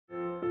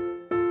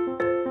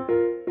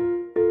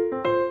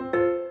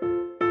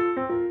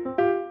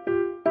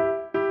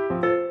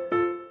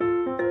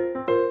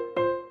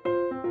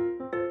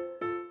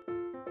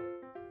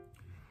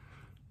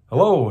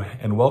Hello,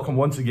 and welcome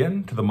once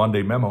again to the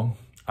Monday Memo.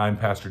 I'm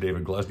Pastor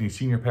David Glesney,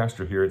 Senior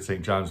Pastor here at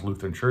St. John's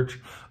Lutheran Church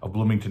of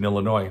Bloomington,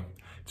 Illinois.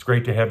 It's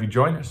great to have you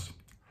join us.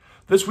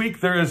 This week,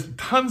 there is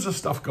tons of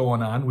stuff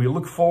going on. We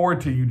look forward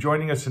to you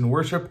joining us in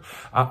worship.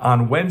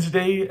 On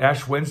Wednesday,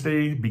 Ash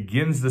Wednesday,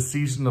 begins the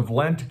season of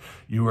Lent.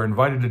 You are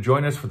invited to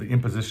join us for the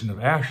imposition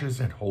of ashes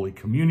and Holy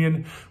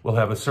Communion. We'll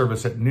have a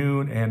service at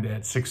noon and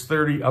at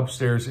 6:30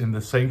 upstairs in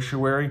the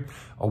sanctuary.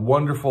 A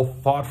wonderful,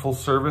 thoughtful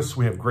service.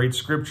 We have great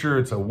scripture.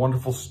 It's a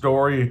wonderful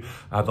story.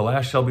 The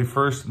last shall be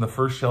first and the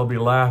first shall be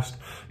last.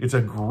 It's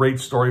a great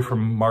story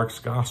from Mark's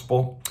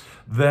gospel.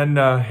 Then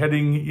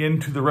heading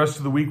into the rest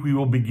of the week, we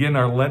will begin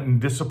our Lenten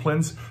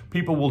disciplines.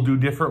 People will do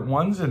different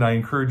ones, and I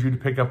encourage you to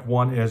pick up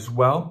one as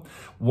well.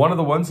 One of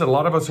the ones that a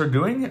lot of us are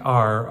doing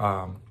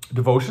are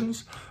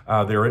devotions.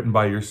 They're written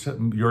by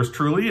yours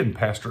truly and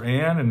Pastor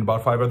Ann and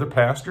about 5 other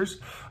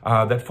pastors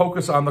that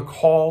focus on the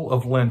call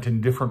of Lent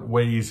in different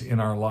ways in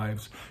our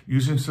lives,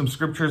 using some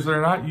scriptures that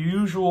are not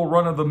usual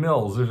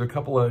run-of-the-mills. There's a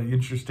couple of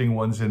interesting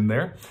ones in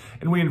there,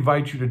 and we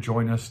invite you to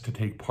join us to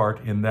take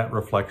part in that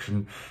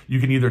reflection. You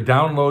can either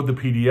download the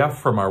PDF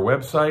from our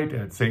website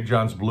at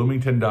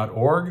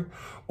stjohnsbloomington.org,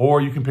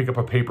 or you can pick up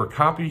a paper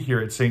copy here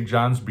at St.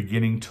 John's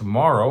beginning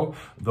tomorrow.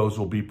 Those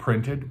will be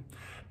printed.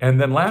 And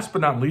then last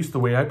but not least, the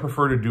way I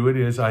prefer to do it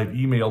is I've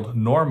emailed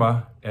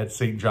Norma at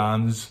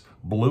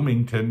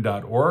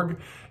stjohnsbloomington.org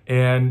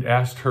and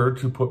asked her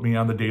to put me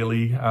on the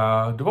daily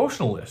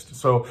devotional list.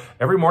 So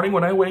every morning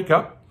when I wake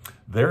up,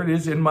 there it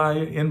is in my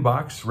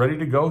inbox, ready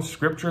to go.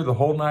 Scripture, the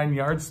whole 9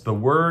 yards, the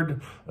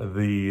word,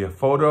 the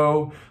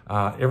photo,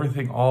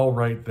 everything all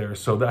right there.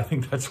 So I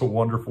think that's a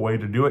wonderful way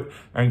to do it.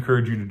 I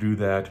encourage you to do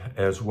that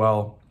as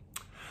well.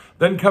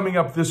 Then coming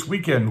up this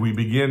weekend, we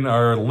begin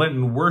our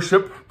Lenten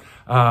worship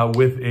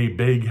with a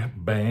big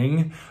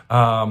bang.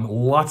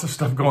 Lots of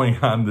stuff going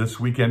on this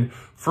weekend.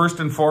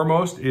 First and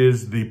foremost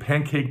is the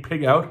Pancake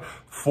Pig Out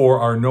for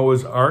our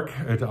Noah's Ark.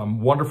 It's a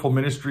wonderful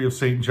ministry of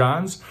St.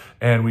 John's,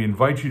 and we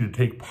invite you to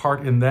take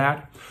part in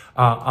that.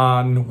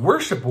 On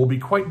worship will be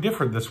quite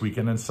different this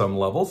weekend in some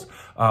levels.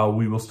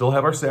 We will still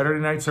have our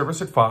Saturday night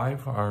service at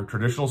 5. Our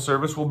traditional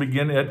service will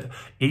begin at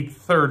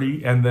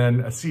 8:30, and then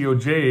a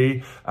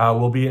COJ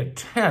will be at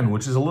 10,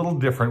 which is a little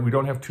different. We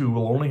don't have 2,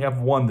 we'll only have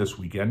 1 this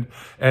weekend.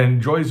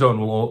 And Joy Zone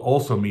will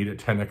also meet at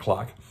 10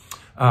 o'clock.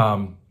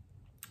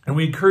 And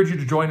we encourage you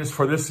to join us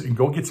for this and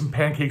go get some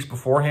pancakes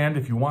beforehand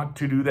if you want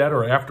to do that,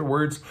 or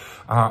afterwards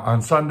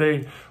on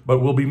Sunday. But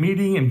we'll be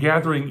meeting and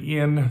gathering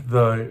in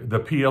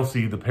the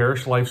PLC, the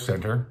Parish Life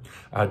Center,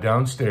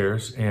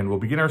 downstairs. And we'll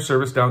begin our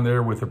service down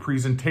there with a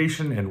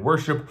presentation and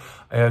worship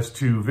as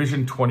to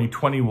Vision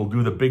 2020. We'll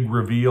do the big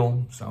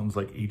reveal. Sounds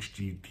like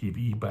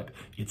HGTV, but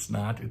it's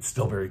not. It's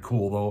still very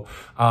cool, though.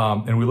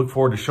 And we look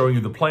forward to showing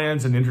you the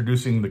plans and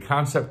introducing the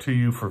concept to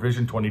you for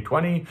Vision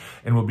 2020.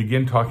 And we'll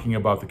begin talking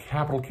about the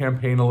capital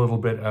campaign a little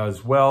bit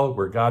as well,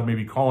 where God may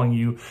be calling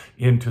you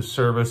into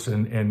service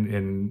and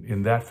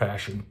in that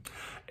fashion.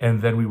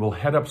 And then we will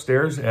head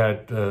upstairs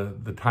at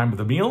the time of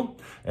the meal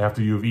after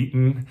you've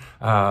eaten.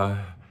 And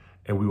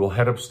we will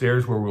head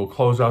upstairs where we'll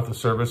close out the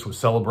service with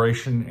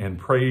celebration and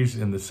praise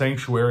in the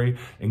sanctuary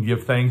and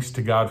give thanks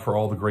to God for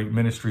all the great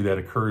ministry that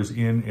occurs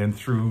in and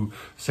through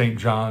St.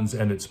 John's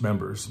and its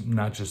members.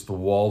 Not just the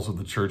walls of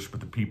the church,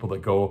 but the people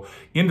that go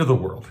into the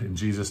world in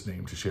Jesus'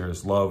 name to share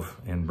his love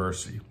and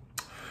mercy.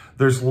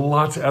 There's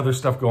lots of other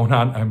stuff going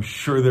on. I'm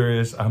sure there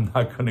is. I'm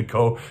not going to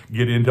go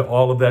get into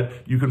all of that.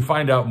 You can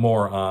find out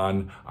more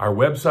on our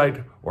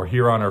website or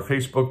here on our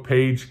Facebook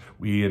page.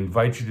 We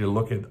invite you to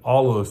look at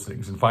all of those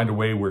things and find a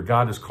way where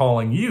God is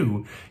calling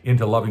you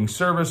into loving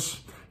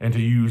service and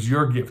to use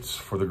your gifts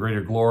for the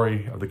greater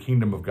glory of the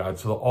kingdom of God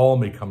so that all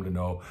may come to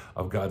know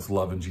of God's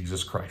love in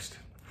Jesus Christ.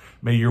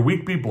 May your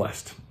week be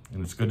blessed,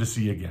 and it's good to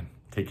see you again.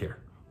 Take care.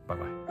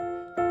 Bye-bye.